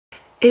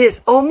It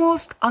is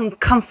almost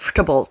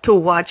uncomfortable to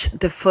watch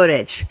the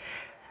footage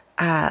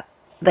that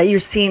you're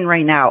seeing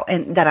right now,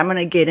 and that I'm going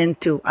to get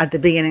into at the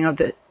beginning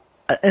of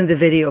in the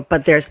video.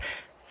 But there's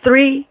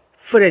 3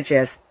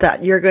 footages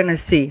that you're going to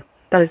see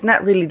that is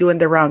not really doing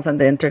the rounds on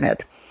the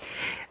internet,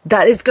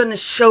 that is going to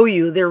show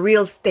you the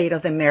real state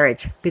of the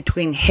marriage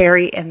between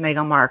Harry and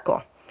Meghan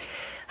Markle.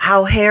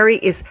 How Harry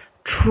is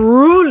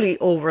truly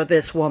over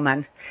this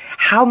woman,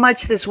 how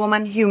much this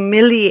woman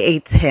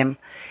humiliates him,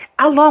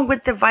 along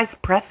with the vice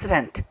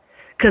president,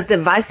 because the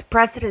vice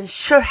president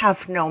should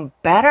have known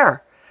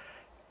better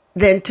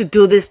than to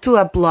do this to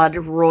a blood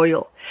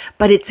royal.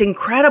 But it's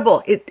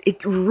incredible.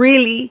 It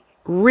really,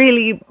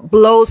 really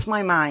blows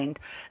my mind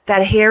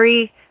that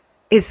Harry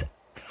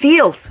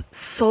feels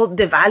so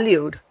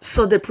devalued,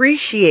 so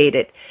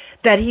depreciated,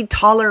 that he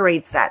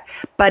tolerates that.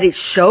 But it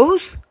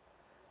shows,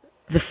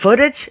 the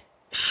footage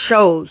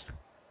shows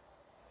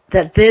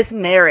that this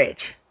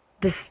marriage,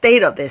 the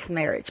state of this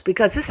marriage,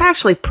 because it's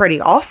actually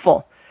pretty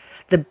awful.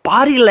 The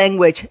body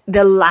language,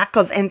 the lack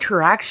of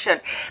interaction.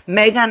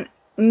 Meghan,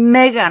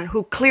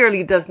 who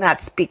clearly does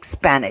not speak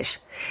Spanish.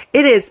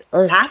 It is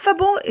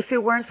laughable if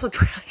it weren't so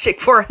tragic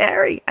for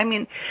Harry. I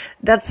mean,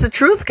 that's the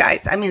truth,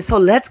 guys. I mean, so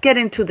let's get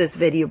into this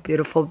video,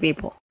 beautiful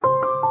people.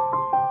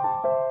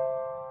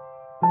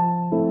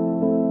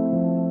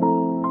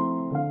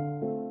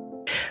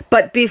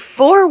 But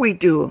before we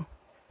do,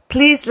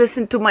 please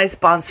listen to my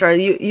sponsor.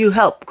 You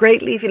help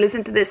greatly if you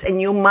listen to this,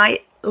 and you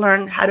might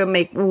learn how to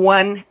make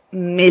 $1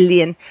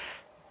 million.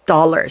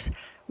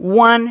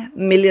 $1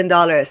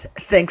 million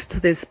thanks to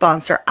this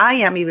sponsor. I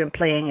am even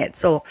playing it.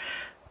 So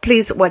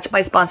please watch my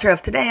sponsor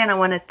of today, and I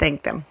want to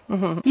thank them.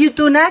 You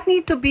do not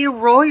need to be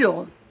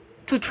royal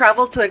to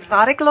travel to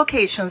exotic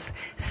locations,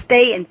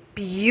 stay in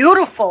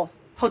beautiful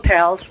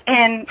hotels,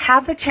 and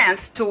have the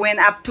chance to win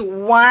up to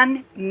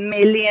 $1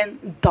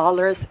 million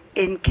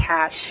in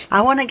cash.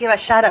 I want to give a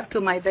shout out to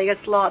my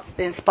Vegas Slots,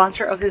 the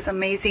sponsor of this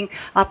amazing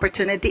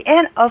opportunity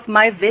and of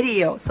my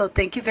video. So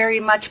thank you very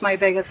much, my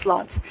Vegas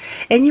Slots.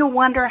 And you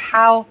wonder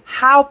how,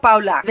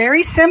 Paula?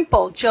 Very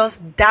simple.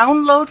 Just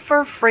download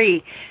for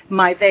free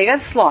my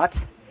Vegas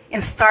Slots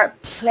and start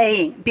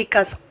playing,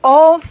 because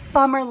all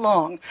summer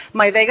long,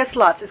 my Vegas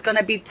Slots is going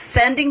to be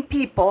sending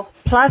people,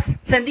 plus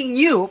sending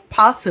you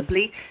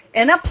possibly,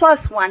 and a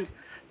 +1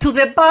 to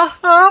the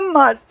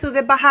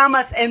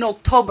Bahamas in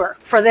October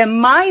for the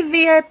My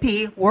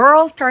VIP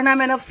World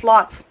Tournament of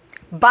Slots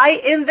by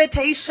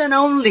invitation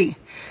only.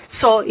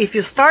 So if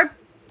you start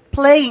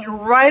playing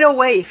right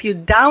away, if you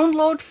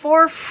download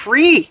for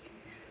free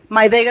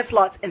my Vegas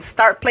Slots and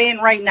start playing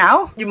right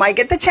now, you might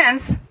get the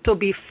chance to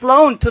be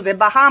flown to the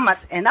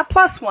Bahamas and a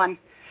 +1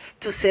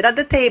 to sit at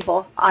the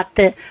table at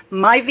the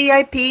My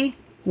VIP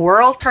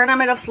World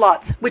Tournament of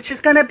Slots, which is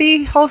going to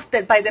be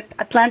hosted by the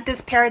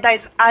Atlantis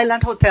Paradise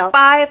Island Hotel.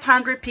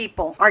 500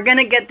 people are going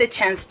to get the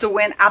chance to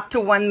win up to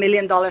 $1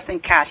 million in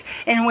cash.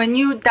 And when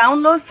you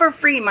download for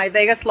free my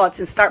Vegas Slots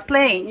and start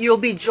playing, you'll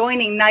be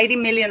joining 90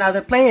 million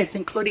other players,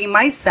 including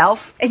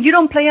myself. And you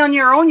don't play on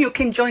your own, you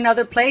can join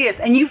other players,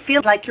 and you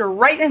feel like you're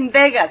right in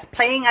Vegas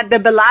playing at the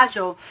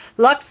Bellagio,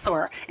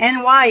 Luxor,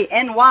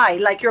 NY,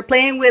 like you're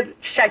playing with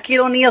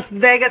Shaquille O'Neal's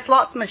Vegas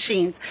Slots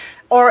machines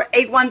or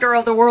 8 Wonder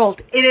of the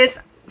World. It is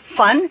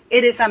fun,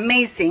 it is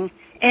amazing,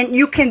 and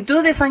you can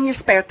do this on your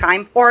spare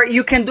time, or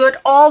you can do it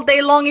all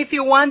day long if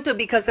you want to,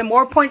 because the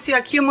more points you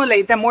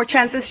accumulate, the more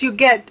chances you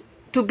get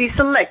to be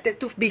selected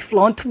to be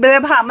flown to the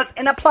Bahamas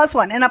in a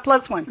 +1 and a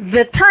 +1.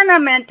 The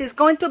tournament is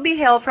going to be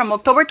held from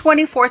October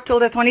 24th till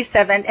the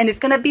 27th, and it's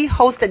going to be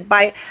hosted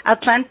by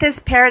Atlantis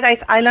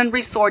Paradise Island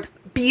Resort.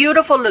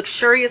 Beautiful,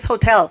 luxurious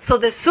hotel. So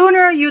the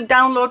sooner you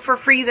download for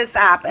free this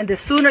app and the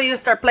sooner you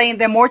start playing,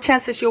 the more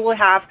chances you will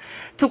have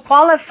to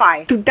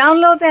qualify. To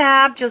download the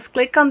app, just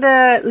click on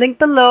the link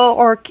below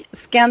or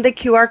scan the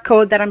QR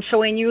code that I'm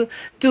showing you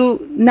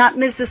to not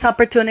miss this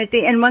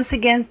opportunity. And once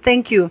again,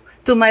 thank you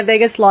to my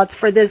Vegas Slots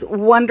for this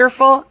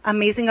wonderful,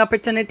 amazing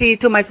opportunity,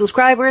 to my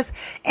subscribers,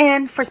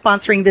 and for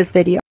sponsoring this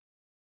video.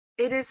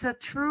 It is a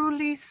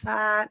truly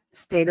sad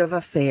state of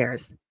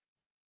affairs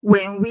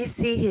when we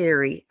see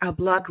Harry, a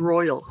blood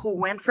royal who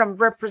went from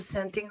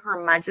representing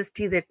Her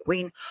Majesty the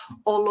Queen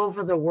all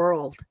over the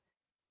world,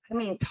 I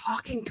mean,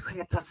 talking to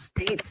heads of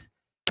states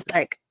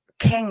like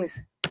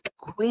kings,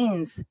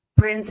 queens,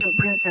 prince and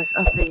princess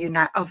of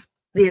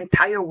the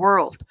entire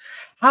world,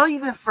 how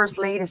even first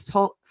ladies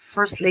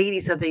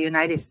of the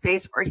United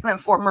States, or even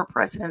former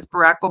presidents,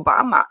 Barack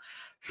Obama,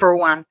 for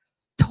one,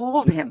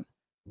 told him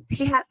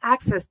he had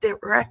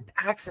direct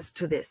access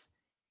to this.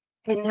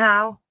 And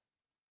now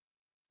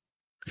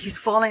he's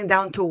falling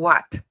down to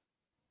what?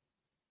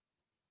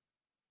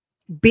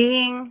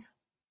 Being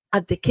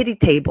at the kiddie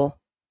table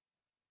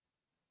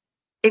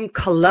in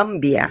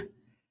Colombia,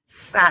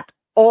 sat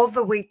all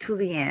the way to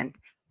the end,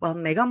 while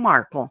Meghan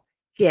Markle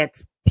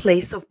gets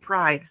place of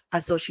pride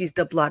as though she's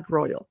the blood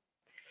royal.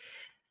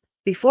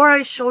 Before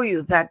I show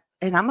you that,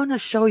 and I'm going to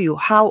show you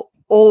how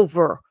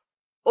over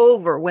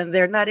when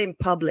they're not in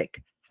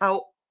public,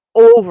 how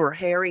over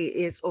Harry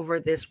is over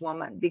this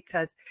woman,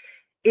 because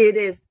it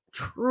is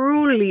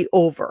truly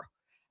over.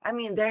 I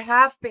mean, there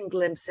have been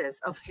glimpses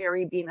of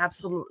Harry being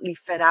absolutely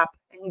fed up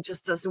and he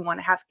just doesn't want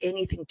to have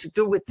anything to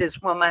do with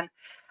this woman.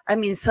 I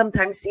mean,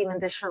 sometimes even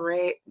the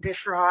charade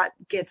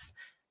gets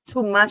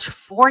too much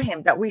for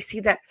him, that we see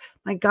that,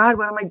 my God,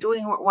 what am I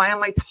doing? Why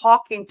am I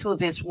talking to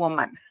this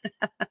woman?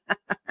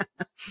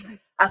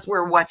 As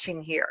we're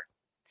watching here.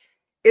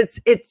 It's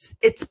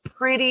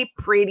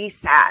pretty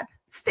sad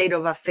state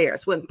of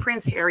affairs when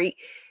Prince Harry,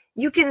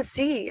 you can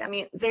see, I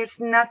mean, there's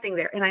nothing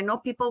there. And I know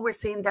people were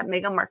saying that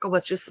Meghan Markle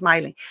was just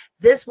smiling.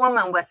 This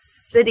woman was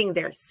sitting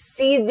there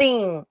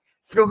seething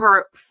through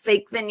her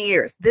fake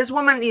veneers. This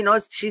woman, you know,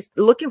 she's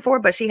looking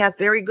forward, but she has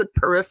very good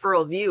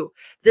peripheral view.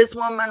 This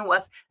woman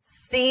was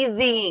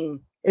seething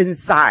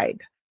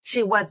inside.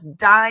 She was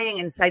dying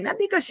inside, not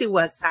because she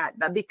was sad,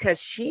 but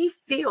because she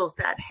feels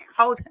that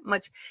how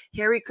much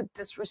Harry could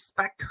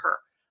disrespect her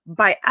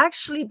by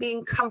actually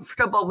being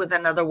comfortable with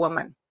another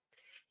woman.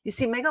 You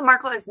see, Meghan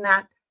Markle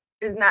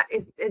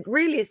it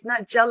really is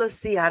not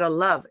jealousy out of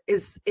love.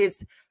 It's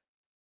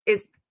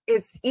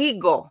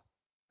ego.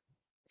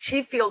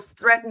 She feels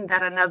threatened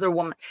that another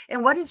woman.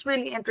 And what is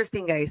really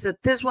interesting, guys,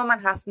 that this woman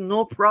has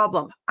no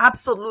problem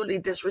absolutely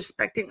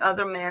disrespecting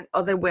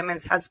other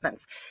women's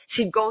husbands.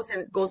 She goes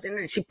in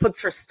and she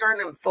puts her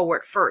sternum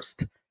forward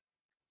first.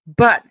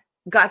 But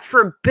God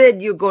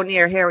forbid you go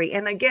near Harry.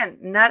 And again,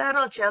 not out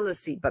of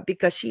jealousy, but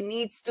because she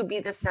needs to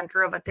be the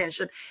center of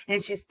attention.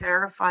 And she's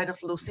terrified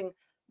of losing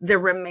the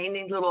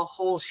remaining little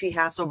hole she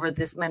has over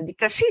this man,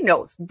 because she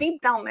knows,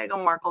 deep down,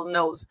 Meghan Markle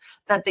knows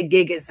that the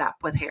gig is up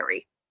with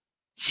Harry.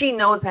 She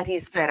knows that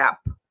he's fed up.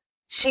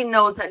 She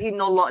knows that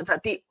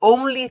that the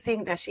only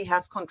thing that she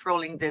has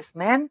controlling this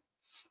man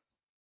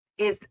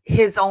is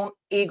his own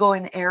ego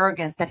and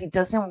arrogance, that he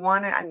doesn't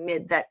want to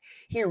admit that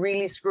he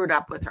really screwed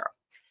up with her.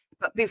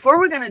 But before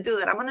we're going to do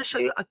that, I'm going to show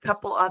you a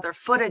couple other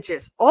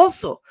footages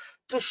also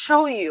to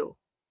show you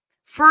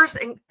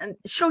first and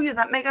show you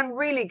that Meghan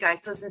really,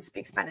 guys, doesn't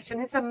speak Spanish.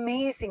 And it's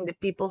amazing that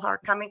people are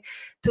coming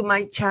to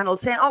my channel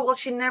saying, oh, well,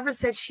 she never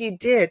said she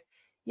did.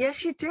 Yes,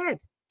 she did.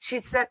 She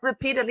said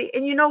repeatedly.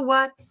 And you know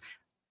what?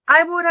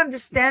 I would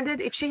understand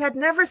it if she had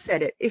never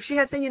said it. If she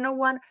had said, you know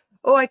what?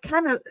 Oh,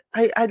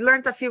 I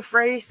learned a few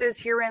phrases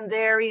here and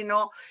there, you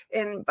know,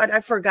 but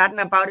I've forgotten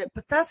about it.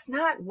 But that's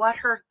not what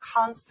her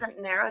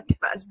constant narrative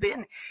has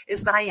been,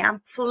 is that I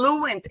am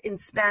fluent in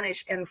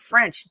Spanish and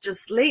French.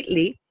 Just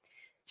lately,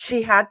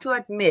 she had to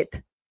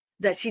admit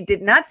that she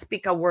did not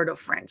speak a word of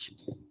French,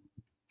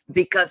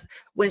 because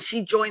when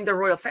she joined the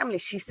royal family,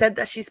 she said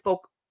that she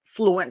spoke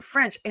fluent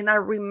French. And I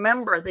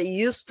remember they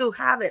used to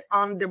have it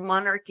on the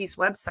monarchy's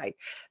website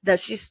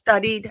that she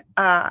studied,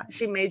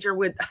 she majored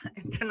with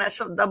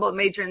double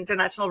major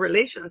international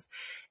relations,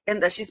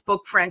 and that she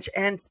spoke French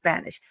and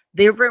Spanish.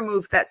 They've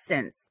removed that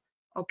since.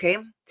 Okay.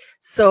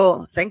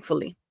 So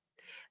thankfully,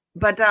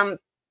 but,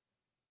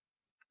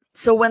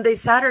 so when they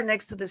sat her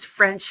next to this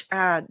French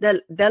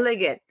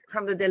delegate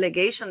from the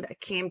delegation that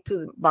came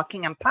to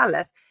Buckingham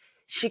Palace,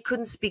 she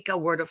couldn't speak a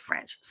word of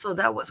French. So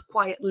that was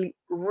quietly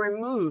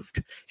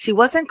removed. She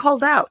wasn't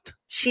called out.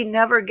 She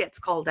never gets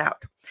called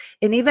out.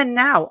 And even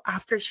now,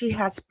 after she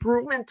has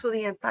proven to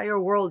the entire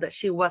world that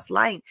she was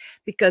lying,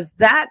 because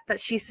that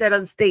she said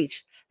on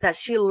stage that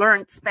she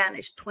learned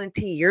Spanish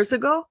 20 years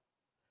ago,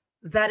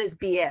 that is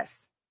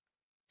BS.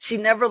 She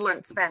never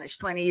learned Spanish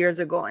 20 years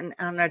ago in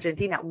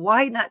Argentina.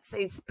 Why not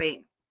say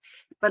Spain?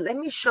 But let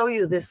me show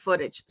you this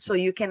footage so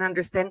you can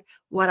understand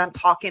what I'm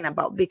talking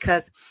about,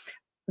 because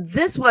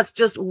this was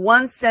just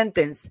one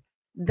sentence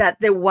that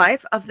the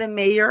wife of the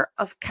mayor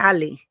of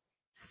Cali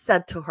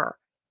said to her.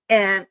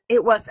 And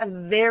it was a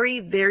very,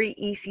 very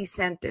easy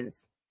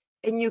sentence.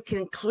 And you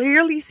can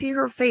clearly see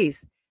her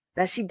face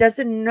that she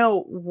doesn't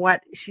know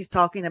what she's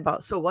talking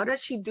about. So what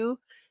does she do?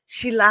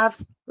 She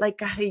laughs like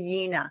a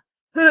hyena.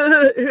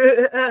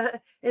 And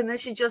then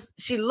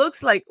she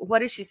looks like,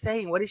 what is she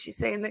saying? What is she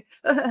saying?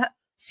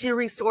 She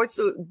resorts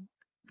to,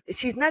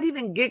 she's not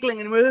even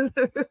giggling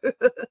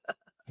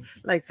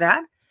like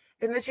that.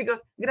 And then she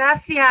goes,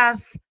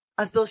 gracias,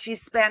 as though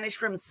she's Spanish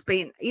from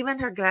Spain. Even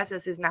her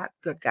gracias is not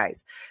good,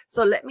 guys.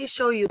 So let me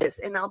show you this,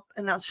 and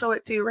I'll show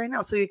it to you right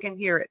now so you can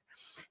hear it.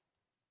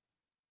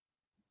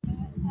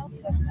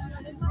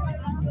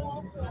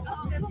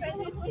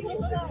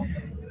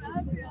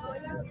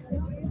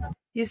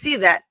 You see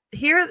that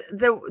here,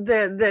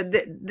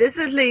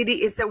 this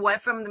lady is the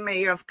wife from the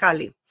mayor of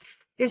Cali.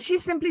 And she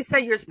simply said,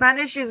 your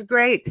Spanish is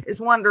great.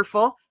 It's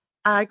wonderful.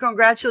 I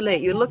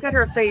congratulate you. Look at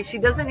her face. She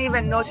doesn't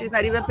even know. She's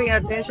not even paying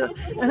attention.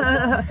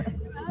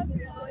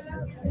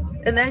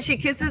 And then she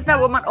kisses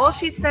that woman. All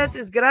she says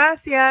is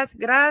gracias,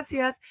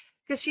 gracias,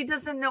 because she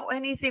doesn't know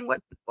anything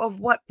of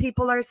what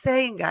people are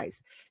saying,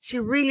 guys. She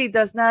really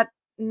does not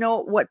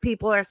know what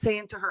people are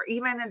saying to her,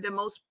 even in the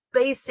most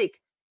basic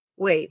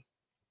way.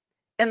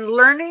 And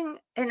learning,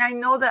 and I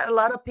know that a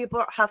lot of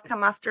people have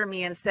come after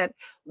me and said,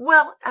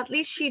 well, at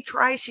least she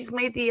tried. She's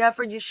made the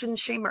effort. You shouldn't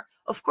shame her.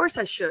 Of course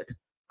I should.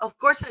 Of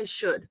course I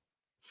should.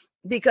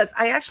 Because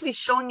I actually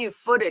shown you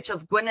footage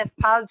of Gwyneth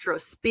Paltrow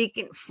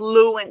speaking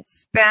fluent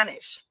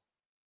Spanish.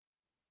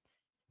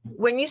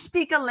 When you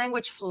speak a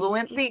language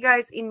fluently,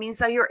 guys, it means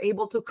that you're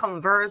able to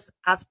converse,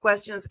 ask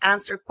questions,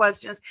 answer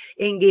questions,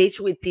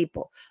 engage with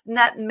people,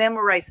 not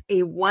memorize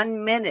a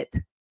 1 minute,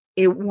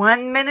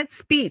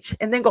 speech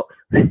and then go,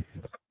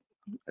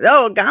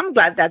 oh, I'm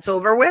glad that's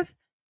over with.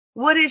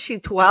 What is she,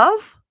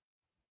 12?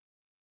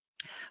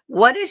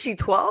 What is she,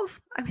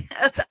 12? I mean,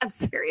 I'm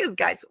serious,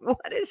 guys.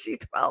 What is she,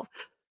 12?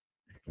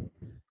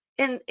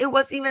 And it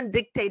was even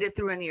dictated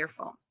through an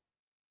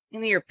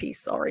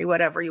earpiece, sorry,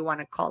 whatever you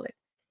want to call it.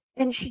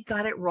 And she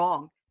got it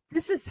wrong.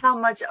 This is how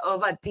much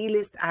of a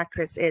D-list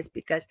actress is,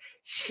 because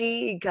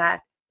she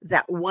got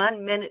that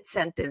 1 minute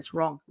sentence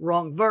wrong.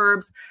 Wrong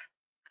verbs.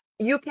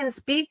 You can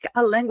speak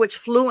a language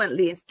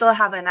fluently and still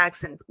have an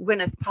accent.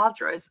 Gwyneth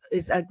Paltrow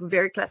is a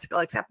very classical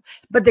example.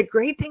 But the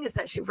great thing is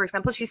that she, for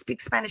example, she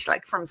speaks Spanish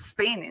like from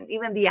Spain, and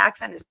even the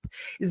accent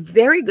is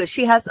very good.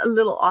 She has a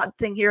little odd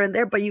thing here and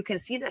there, but you can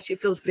see that she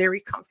feels very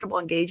comfortable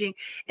engaging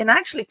and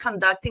actually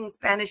conducting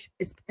Spanish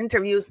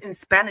interviews in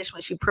Spanish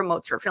when she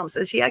promotes her film.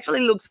 So she actually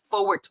looks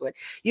forward to it.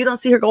 You don't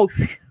see her go,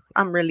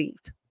 I'm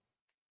relieved.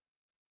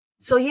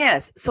 So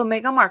yes, so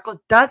Meghan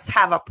Markle does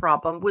have a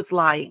problem with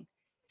lying.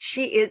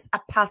 She is a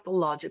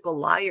pathological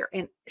liar,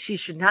 and she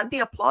should not be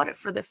applauded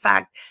for the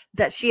fact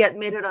that she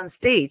admitted on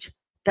stage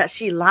that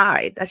she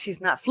lied, that she's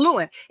not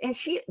fluent. And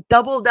she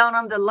doubled down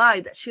on the lie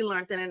that she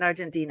learned in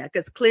Argentina,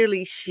 because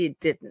clearly she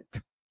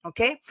didn't.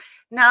 Okay.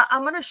 Now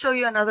I'm going to show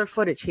you another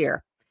footage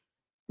here.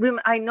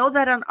 I know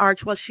that on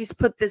Arch, well, she's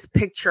put this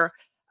picture,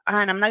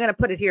 and I'm not going to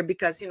put it here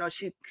because, you know,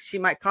 she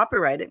might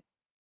copyright it.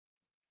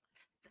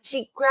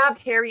 She grabbed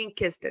Harry and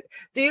kissed it.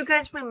 Do you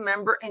guys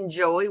remember in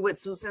Joey with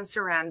Susan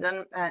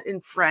Sarandon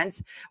in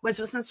Friends, when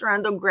Susan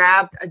Sarandon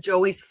grabbed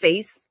Joey's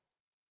face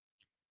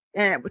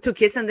to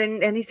kiss, and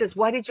then he says,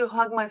 why did you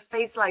hug my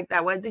face like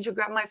that? Why did you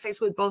grab my face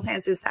with both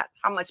hands? Is that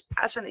how much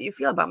passion that you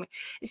feel about me?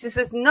 And she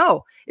says,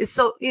 no, it's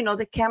so, you know,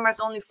 the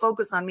cameras only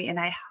focus on me and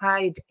I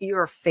hide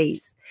your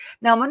face.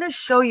 Now I'm going to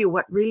show you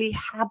what really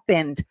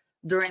happened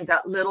during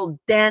that little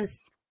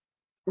dance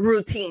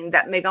routine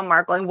that Meghan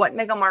Markle, and what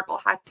Meghan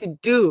Markle had to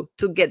do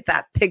to get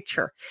that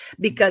picture,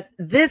 because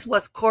this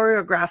was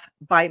choreographed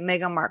by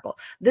Meghan Markle.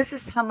 This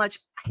is how much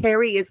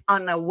Harry is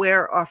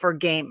unaware of her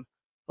game.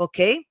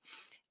 Okay.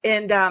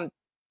 And how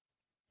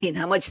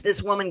much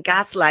this woman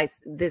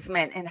gaslights this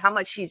man, and how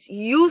much she's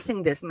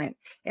using this man.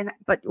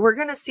 But we're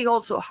going to see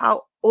also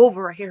how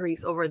over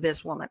Harry's over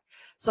this woman.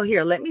 So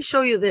here, let me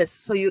show you this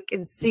so you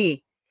can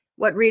see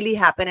what really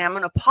happened. And I'm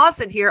going to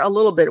pause it here a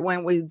little bit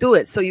when we do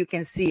it so you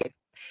can see it.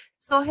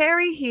 So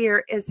Harry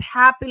here is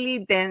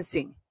happily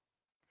dancing.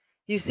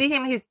 You see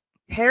him,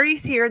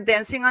 Harry's here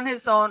dancing on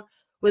his own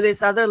with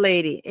this other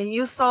lady. And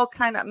you saw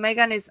kind of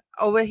Meghan is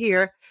over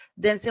here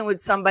dancing with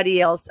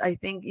somebody else. I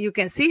think you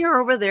can see her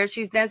over there.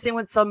 She's dancing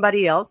with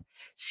somebody else.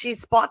 She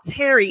spots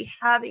Harry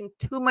having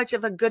too much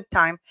of a good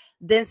time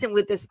dancing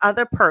with this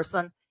other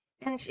person.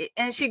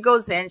 And she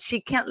goes in.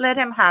 She can't let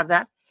him have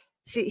that.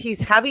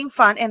 He's having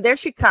fun. And there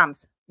she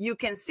comes. You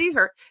can see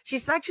her.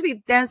 She's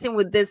actually dancing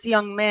with this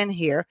young man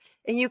here.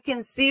 And you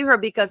can see her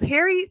because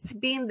Harry's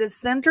being the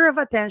center of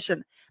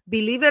attention.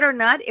 Believe it or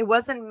not, it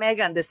wasn't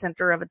Meghan the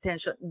center of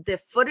attention. The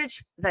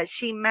footage that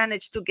she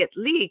managed to get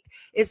leaked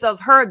is of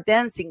her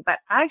dancing. But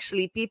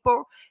actually,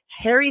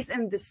 Harry's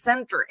in the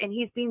center, and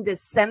he's being the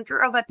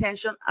center of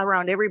attention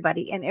around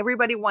everybody. And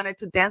everybody wanted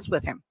to dance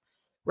with him,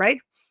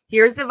 right?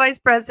 Here's the vice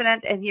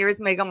president, and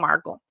here's Meghan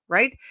Markle,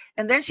 right?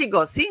 And then she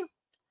goes, see?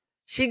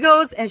 She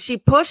goes and she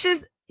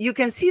pushes. You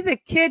can see the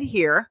kid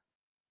here.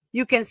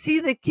 You can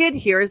see the kid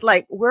here is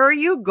like, where are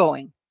you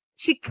going?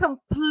 She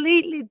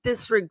completely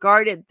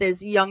disregarded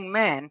this young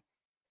man.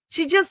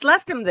 She just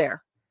left him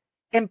there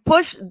and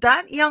pushed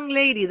that young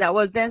lady that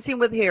was dancing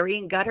with Harry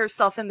and got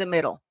herself in the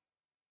middle.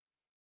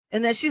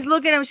 And then she's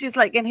looking at him. She's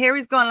like, and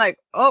Harry's going like,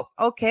 oh,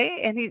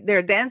 okay. And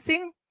they're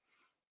dancing.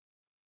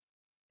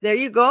 There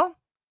you go.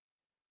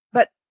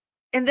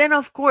 And then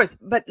of course,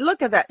 but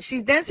look at that.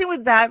 She's dancing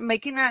with that,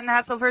 making an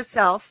ass of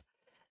herself.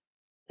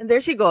 And there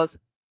she goes.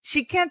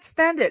 She can't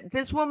stand it.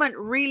 This woman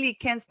really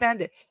can't stand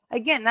it.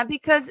 Again, not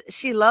because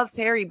she loves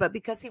Harry, but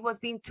because he was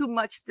being too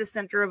much the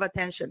center of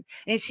attention.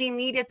 And she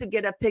needed to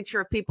get a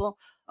picture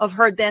of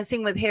her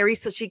dancing with Harry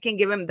so she can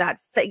give him that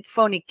fake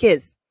phony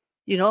kiss,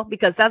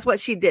 because that's what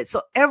she did.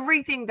 So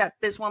everything that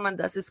this woman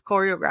does is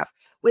choreographed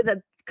with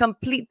a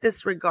complete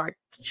disregard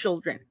to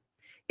children.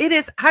 It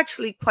is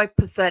actually quite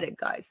pathetic,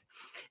 guys.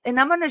 And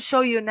I'm going to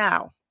show you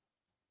now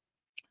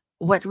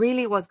what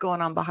really was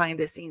going on behind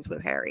the scenes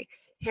with Harry.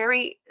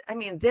 Harry, I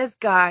mean, this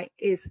guy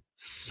is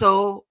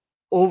so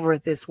over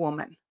this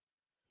woman.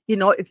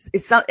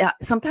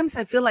 Sometimes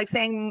I feel like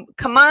saying,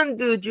 come on,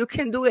 dude, you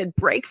can do it.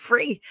 Break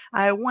free.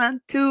 I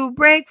want to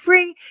break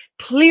free.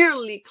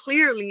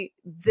 Clearly,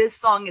 this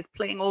song is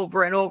playing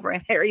over and over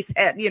in Harry's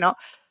head,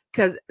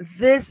 because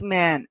this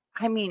man,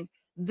 I mean,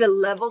 the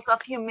levels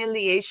of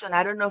humiliation.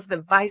 I don't know if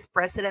the vice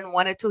president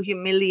wanted to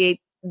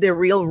humiliate the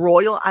real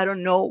royal. I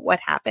don't know what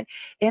happened.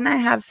 And I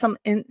have some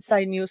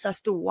inside news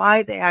as to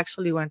why they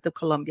actually went to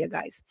Colombia,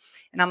 guys.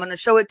 And I'm going to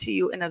show it to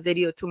you in a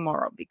video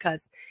tomorrow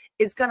because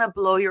it's going to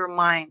blow your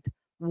mind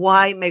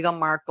why Meghan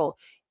Markle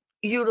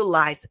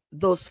utilized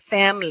those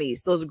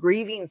families, those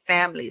grieving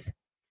families,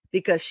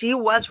 because she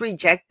was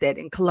rejected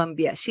in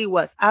Colombia. She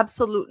was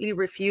absolutely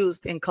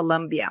refused in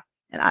Colombia.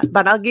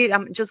 But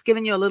I'm just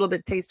giving you a little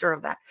bit taster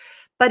of that.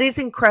 But it's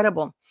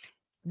incredible.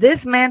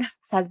 This man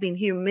has been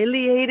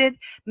humiliated.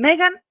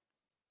 Meghan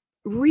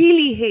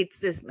really hates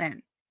this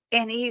man,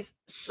 and he's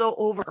so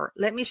over her.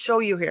 Let me show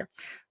you here.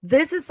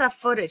 This is a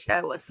footage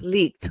that was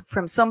leaked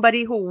from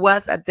somebody who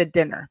was at the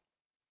dinner,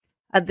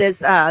 at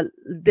this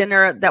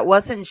dinner that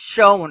wasn't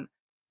shown.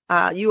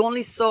 You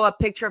only saw a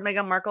picture of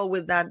Meghan Markle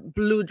with that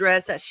blue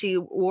dress that she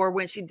wore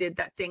when she did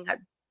that thing at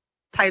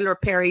Tyler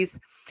Perry's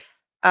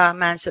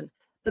mansion.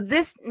 But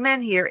this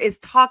man here is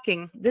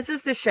talking. This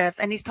is the chef,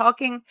 and he's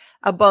talking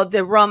about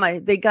the rum.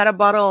 They got a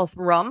bottle of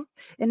rum,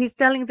 and he's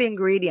telling the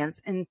ingredients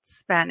in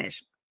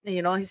Spanish.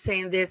 You know, he's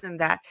saying this and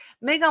that.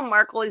 Meghan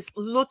Markle is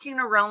looking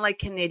around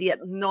like an idiot,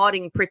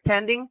 nodding,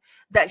 pretending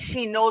that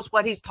she knows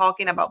what he's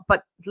talking about.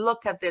 But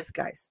look at this,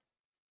 guys.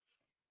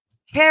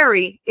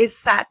 Harry is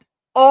sat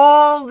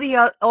all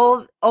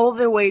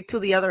the way to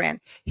the other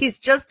end. He's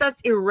just as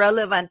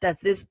irrelevant as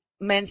this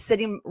man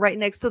sitting right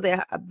next to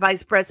the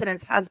vice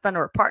president's husband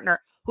or partner,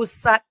 who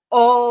sat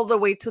all the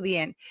way to the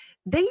end.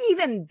 They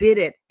even did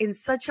it in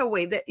such a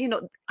way that, you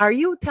know, are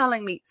you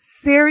telling me,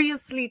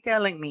 seriously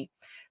telling me,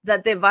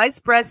 that the vice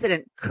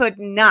president could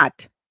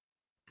not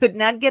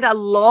get a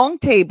long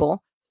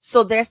table,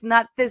 so there's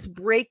not this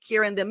break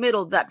here in the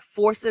middle that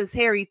forces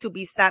Harry to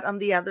be sat on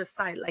the other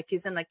side like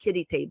he's in a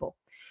kiddie table?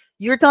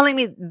 You're telling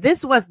me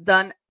this was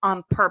done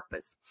on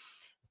purpose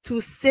to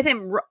sit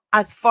him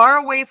as far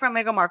away from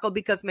Meghan Markle,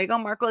 because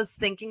Meghan Markle is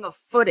thinking of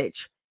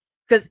footage.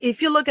 Because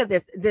if you look at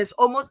this, there's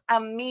almost a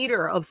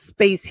meter of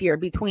space here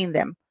between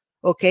them,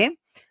 okay?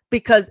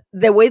 Because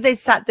the way they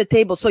sat the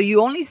table, so you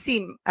only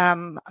see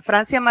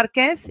Francia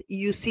Marquez,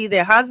 you see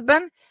the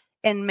husband,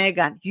 and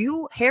Meghan.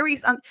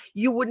 Harry's on.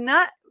 You would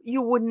not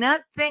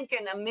think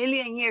in a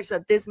million years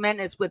that this man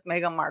is with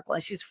Meghan Markle,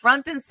 and she's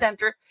front and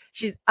center.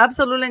 She's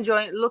absolutely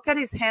enjoying. Look at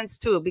his hands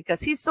too,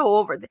 because he's so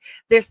over.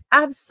 There's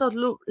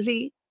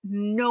absolutely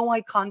no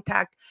eye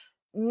contact,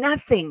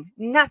 nothing.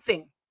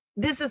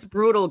 This is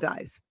brutal,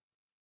 guys.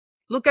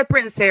 Look at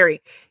Prince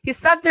Harry. He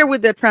sat there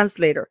with the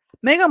translator.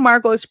 Meghan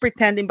Markle is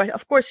pretending, but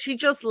of course she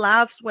just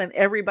laughs when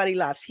everybody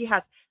laughs. She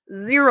has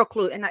zero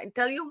clue. And I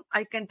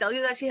can tell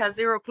you that she has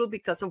zero clue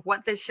because of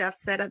what the chef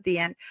said at the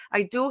end.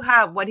 I do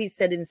have what he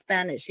said in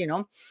Spanish, you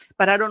know,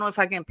 but I don't know if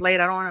I can play it.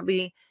 I don't want to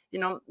be, you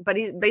know, but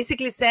he's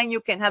basically saying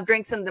you can have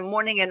drinks in the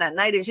morning and at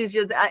night. And she's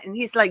just, and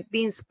he's like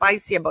being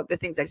spicy about the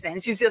things I say.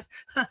 And she's just,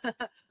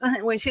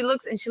 when she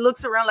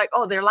looks around like,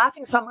 oh, they're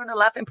laughing, so I'm going to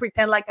laugh and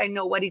pretend like I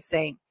know what he's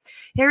saying.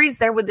 Harry's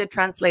there with the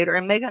translator,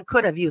 and Meghan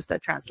could have used a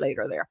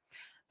translator there.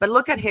 But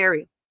look at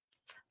Harry.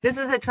 This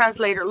is the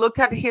translator. Look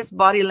at his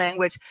body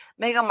language.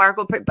 Meghan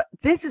Markle, but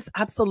this is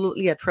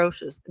absolutely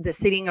atrocious, the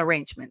sitting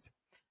arrangements.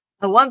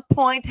 At one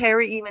point,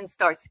 Harry even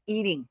starts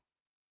eating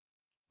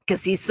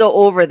because he's so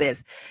over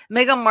this.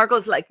 Meghan Markle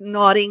is like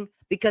nodding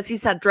because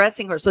he's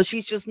addressing her. So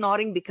she's just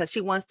nodding because she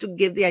wants to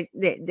give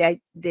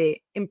the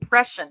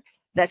impression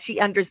that she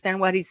understands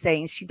what he's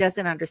saying. She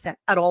doesn't understand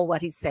at all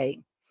what he's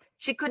saying.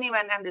 She couldn't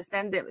even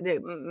understand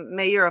the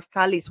mayor of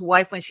Cali's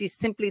wife when she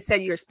simply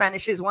said, your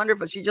Spanish is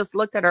wonderful. She just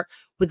looked at her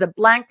with a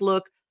blank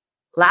look,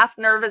 laughed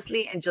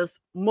nervously, and just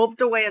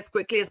moved away as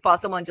quickly as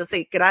possible and just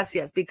say,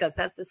 gracias, because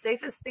that's the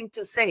safest thing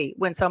to say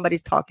when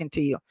somebody's talking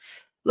to you.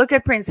 Look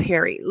at Prince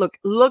Harry. Look,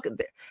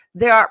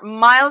 they are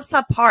miles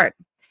apart.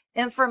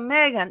 And for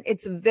Meghan,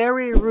 it's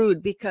very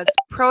rude because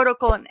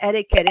protocol and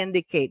etiquette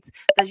indicates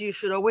that you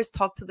should always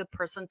talk to the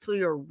person to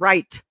your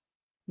right,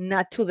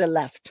 not to the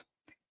left.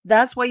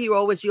 That's why you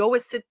always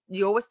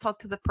talk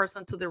to the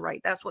person to the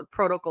right. That's what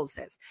protocol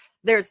says.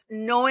 There's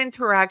no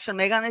interaction.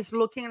 Meghan is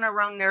looking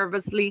around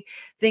nervously,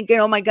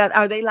 thinking, oh my God,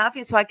 are they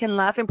laughing so I can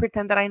laugh and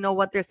pretend that I know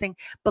what they're saying?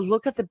 But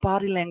look at the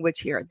body language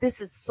here. This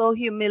is so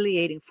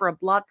humiliating for a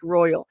blood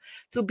royal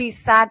to be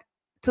sat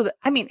to the,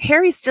 I mean,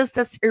 Harry's just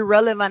as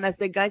irrelevant as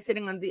the guy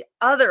sitting on the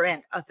other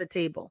end of the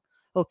table.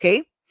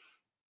 Okay.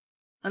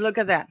 And look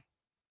at that.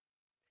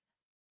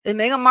 And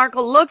Meghan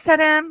Markle looks at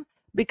him,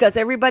 because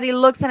everybody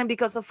looks at him,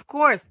 because of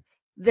course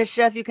the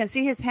chef, you can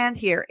see his hand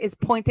here, is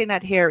pointing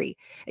at Harry,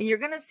 and you're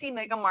going to see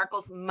Meghan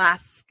Markle's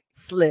mask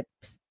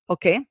slips.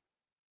 Okay.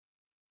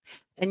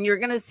 And you're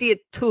going to see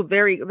it too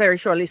very, very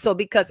shortly. So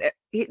because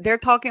they're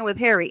talking with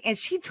Harry and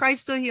she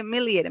tries to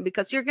humiliate him,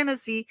 because you're going to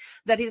see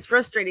that he's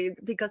frustrated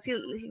because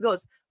he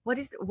goes,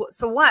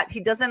 so what? He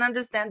doesn't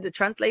understand. The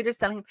translator's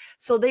telling him.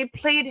 So they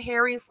played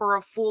Harry for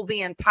a fool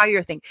the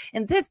entire thing.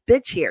 And this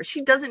bitch here,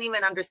 she doesn't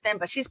even understand,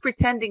 but she's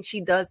pretending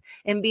she does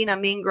and being a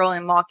mean girl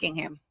and mocking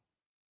him.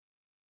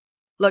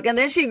 Look, and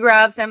then she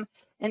grabs him,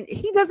 and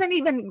he doesn't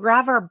even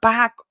grab her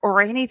back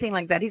or anything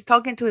like that. He's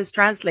talking to his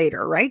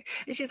translator, right?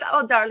 And she's like,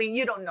 oh, darling,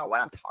 you don't know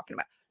what I'm talking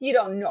about. You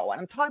don't know what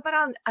I'm talking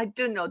about. I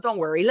do know. Don't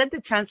worry. Let the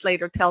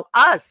translator tell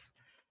us.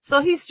 So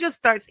he just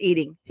starts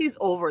eating. He's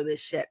over this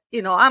shit.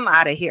 You know, I'm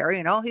out of here.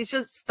 You know, he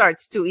just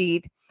starts to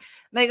eat.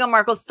 Meghan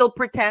Markle's still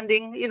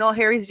pretending. You know,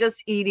 Harry's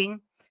just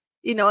eating.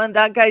 and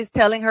that guy's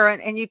telling her,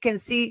 and you can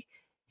see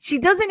she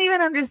doesn't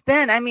even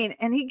understand. I mean,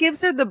 and he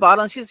gives her the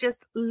bottle, and she's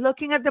just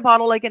looking at the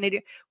bottle like an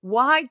idiot.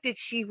 Why did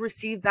she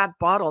receive that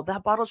bottle?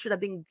 That bottle should have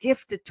been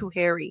gifted to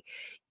Harry.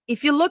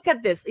 If you look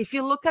at this, if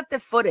you look at the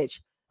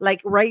footage,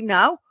 like right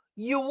now,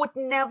 you would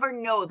never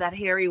know that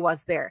Harry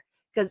was there,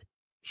 because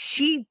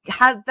she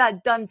had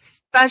that done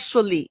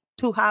specially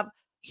to have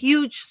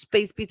huge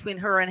space between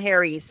her and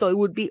Harry. So it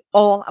would be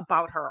all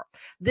about her.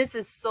 This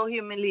is so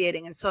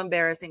humiliating and so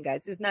embarrassing,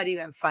 guys. It's not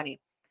even funny.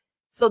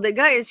 So the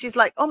guy is, she's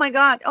like, oh my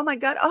God,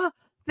 oh,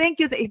 thank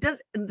you. He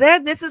does there.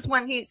 This is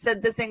when he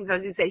said the things,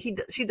 as he said,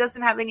 she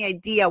doesn't have any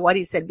idea what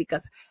he said,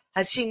 because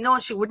had she known,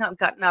 she wouldn't have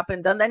gotten up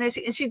and done that. And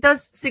she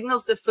does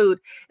signals the food.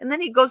 And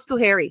then he goes to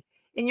Harry,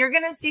 and you're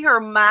going to see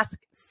her mask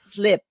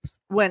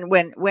slips when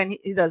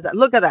he does that.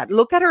 Look at that.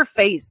 Look at her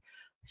face.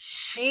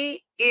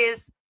 She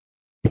is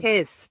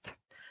pissed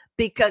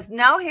because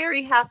now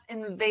Harry has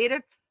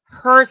invaded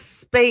her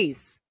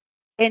space,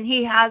 and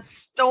he has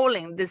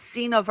stolen the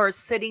scene of her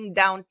sitting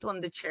down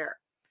on the chair.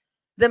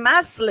 The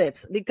mask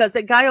slips because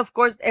the guy, of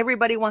course,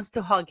 everybody wants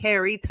to hug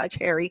Harry, touch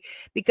Harry,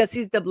 because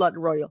he's the blood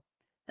royal.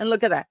 And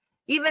look at that.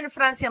 Even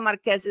Francia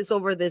Marquez is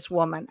over this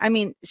woman. I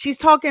mean, she's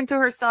talking to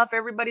herself.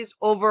 Everybody's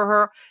over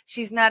her.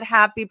 She's not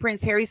happy.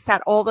 Prince Harry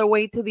sat all the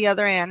way to the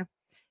other end.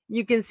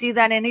 You can see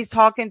that, and he's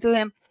talking to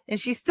him, and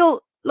she's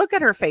still, look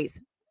at her face.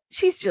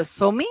 She's just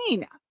so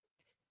mean.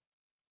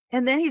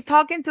 And then he's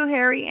talking to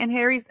Harry, and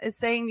Harry's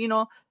saying,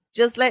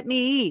 just let me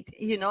eat.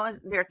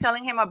 They're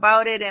telling him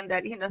about it, and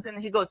that he doesn't.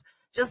 He goes,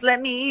 just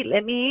let me eat,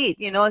 let me eat.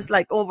 It's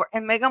like over.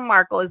 And Meghan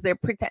Markle is there.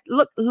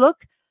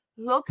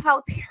 Look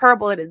how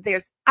terrible it is.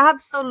 There's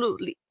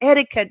absolutely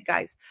etiquette,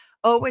 guys.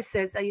 Always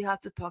says that you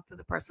have to talk to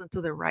the person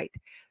to the right.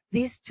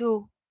 These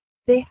two,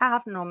 they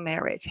have no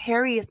marriage.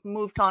 Harry has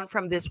moved on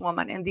from this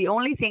woman, and the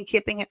only thing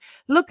keeping him,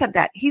 look at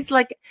that. He's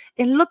like,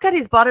 and look at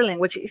his body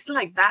language. It's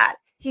like that.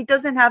 He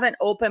doesn't have an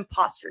open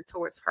posture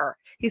towards her.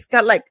 He's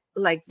got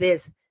like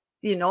this,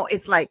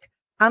 it's like,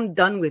 I'm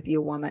done with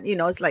you, woman.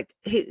 It's like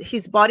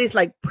his body's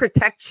like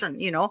protection,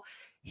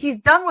 he's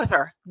done with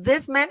her.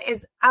 This man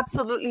is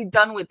absolutely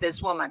done with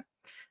this woman.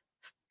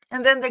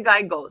 And then the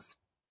guy goes.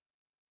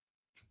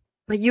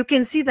 But you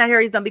can see that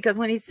Harry's done, because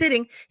when he's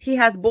sitting, he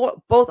has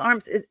both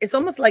arms. It's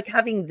almost like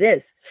having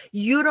this.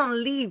 You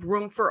don't leave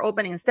room for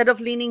opening. Instead of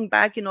leaning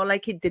back,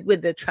 like he did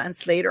with the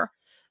translator,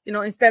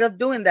 instead of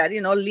doing that,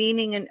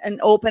 leaning and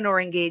open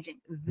or engaging.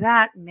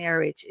 That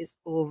marriage is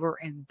over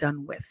and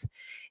done with.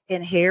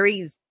 And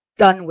Harry's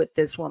done with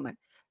this woman.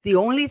 The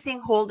only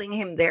thing holding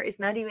him there is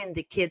not even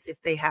the kids,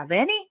 if they have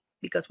any,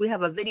 because we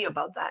have a video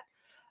about that.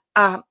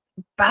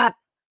 But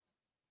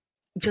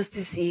just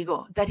his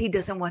ego, that he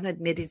doesn't want to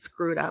admit he's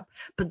screwed up.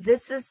 But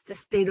this is the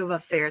state of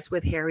affairs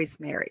with Harry's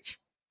marriage.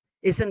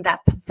 Isn't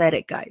that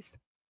pathetic, guys?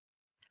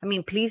 I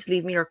mean, please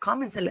leave me your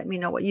comments and let me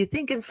know what you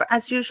think. And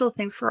as usual,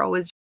 thanks for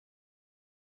always